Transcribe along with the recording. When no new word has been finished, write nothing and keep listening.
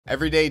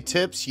Everyday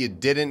tips you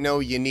didn't know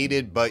you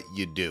needed, but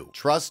you do.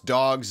 Trust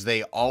dogs,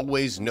 they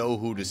always know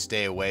who to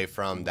stay away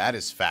from. That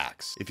is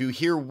facts. If you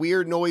hear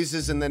weird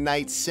noises in the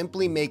night,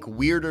 simply make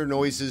weirder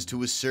noises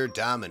to assert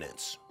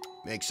dominance.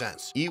 Makes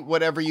sense. Eat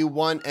whatever you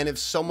want, and if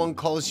someone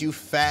calls you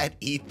fat,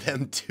 eat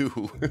them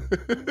too.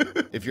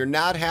 If you're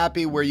not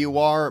happy where you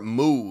are,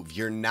 move.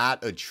 You're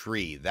not a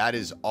tree. That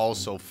is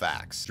also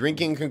facts.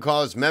 Drinking can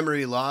cause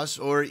memory loss,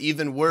 or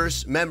even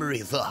worse,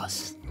 memory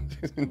loss.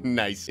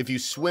 Nice. If you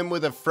swim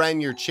with a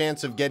friend, your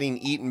chance of getting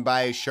eaten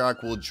by a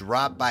shark will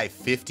drop by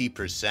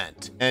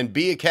 50%. And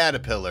be a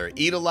caterpillar.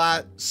 Eat a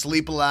lot,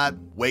 sleep a lot,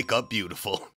 wake up beautiful.